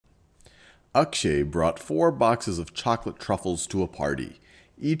Akshay brought 4 boxes of chocolate truffles to a party.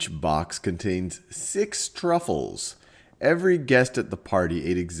 Each box contains 6 truffles. Every guest at the party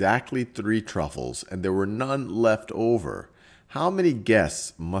ate exactly 3 truffles, and there were none left over. How many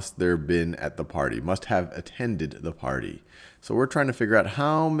guests must there have been at the party, must have attended the party? So we're trying to figure out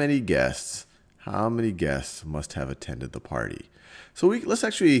how many guests must have attended the party. So let's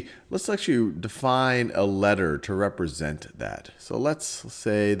actually define a letter to represent that. So let's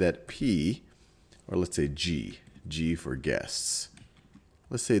say that P, or let's say G for guests.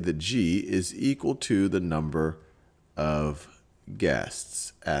 Let's say that G is equal to the number of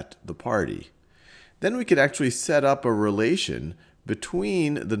guests at the party. Then we could actually set up a relation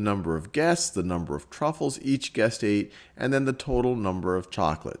between the number of guests, the number of truffles each guest ate, and then the total number of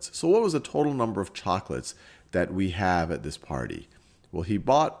chocolates. So what was the total number of chocolates that we have at this party? Well, he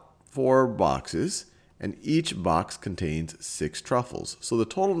bought 4 boxes, and each box contains 6 truffles. So the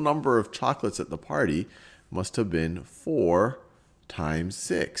total number of chocolates at the party must have been 4 times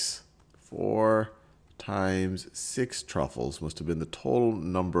 6. 4 times 6 truffles must have been the total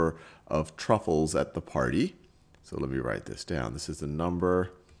number of truffles at the party. So let me write this down. This is the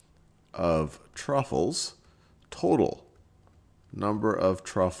number of truffles total. Number of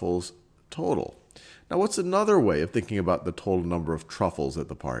truffles total. Now, what's another way of thinking about the total number of truffles at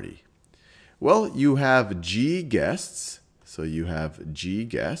the party? Well, you have G guests. So you have G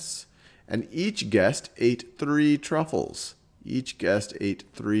guests. And each guest ate 3 truffles. Each guest ate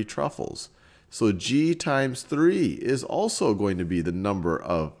 3 truffles. So G times 3 is also going to be the number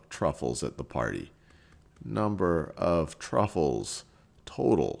of truffles at the party. Number of truffles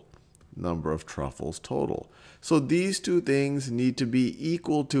total. Number of truffles total. So these two things need to be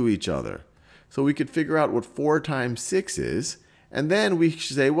equal to each other. So we could figure out what 4 times 6 is. And then we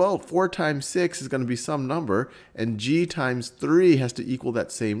should say, well, 4 times 6 is going to be some number. And G times 3 has to equal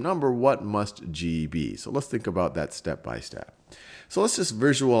that same number. What must G be? So let's think about that step by step. So let's just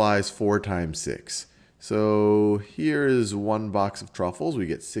visualize 4 times 6. So here is 1 box of truffles. We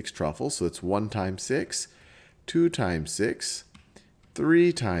get 6 truffles. So it's 1 times 6, 2 times 6,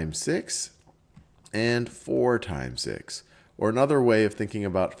 3 times 6, and 4 times 6. Or another way of thinking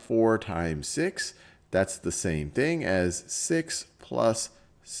about 4 times 6, that's the same thing as 6 plus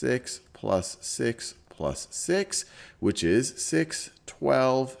 6 plus 6 plus 6, which is 6,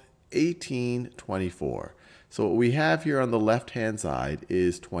 12, 18, 24. So what we have here on the left-hand side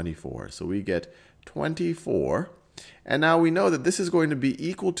is 24. So we get 24. And now we know that this is going to be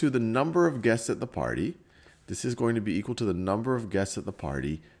equal to the number of guests at the party. This is going to be equal to the number of guests at the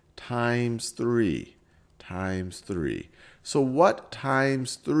party times 3. Times 3. So what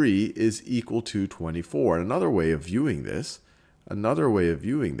times 3 is equal to 24? And another way of viewing this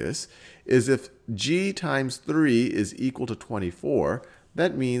is if G times 3 is equal to 24,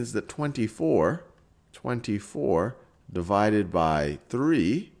 that means that 24 divided by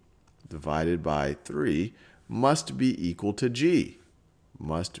 3 must be equal to G.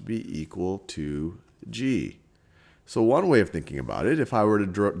 Must be equal to G. So one way of thinking about it, if I were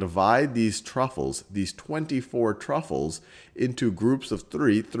to divide these truffles, these 24 truffles, into groups of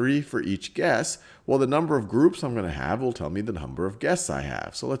 3, 3 for each guest, well, the number of groups I'm going to have will tell me the number of guests I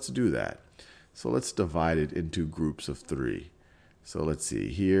have. So let's do that. So let's divide it into groups of 3. So let's see.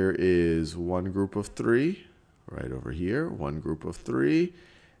 Here is one group of 3, right over here, one group of 3.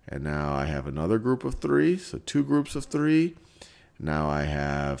 And now I have another group of 3, so 2 groups of 3. Now I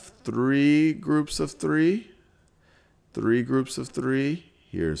have 3 groups of 3. 3 groups of 3.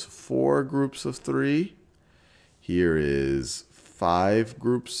 Here's 4 groups of 3. Here is 5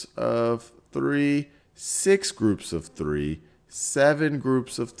 groups of 3, 6 groups of 3, 7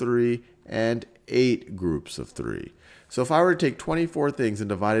 groups of 3, and 8 groups of 3. So if I were to take 24 things and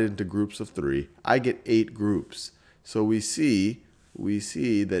divide it into groups of 3, I get 8 groups. So we see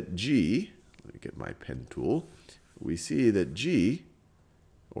that G, let me get my pen tool, we see that G,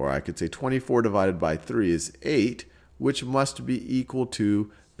 or I could say 24 divided by 3 is 8, which must be equal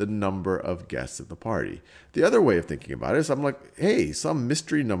to the number of guests at the party. The other way of thinking about it is I'm like, hey, some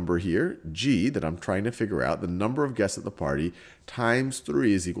mystery number here, G, that I'm trying to figure out, the number of guests at the party times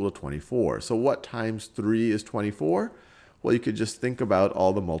 3 is equal to 24. So what times 3 is 24? Well, you could just think about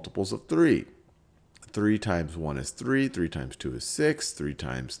all the multiples of 3. 3 times 1 is 3, 3 times 2 is 6, 3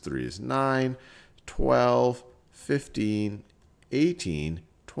 times 3 is 9, 12, 15, 18,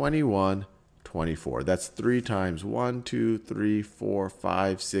 21, 24. That's 3 times 1, 2, 3, 4,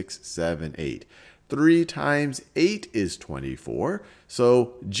 5, 6, 7, 8. 3 times 8 is 24.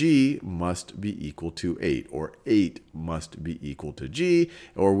 So G must be equal to 8, or 8 must be equal to G,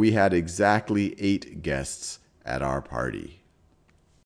 or we had exactly 8 guests at our party.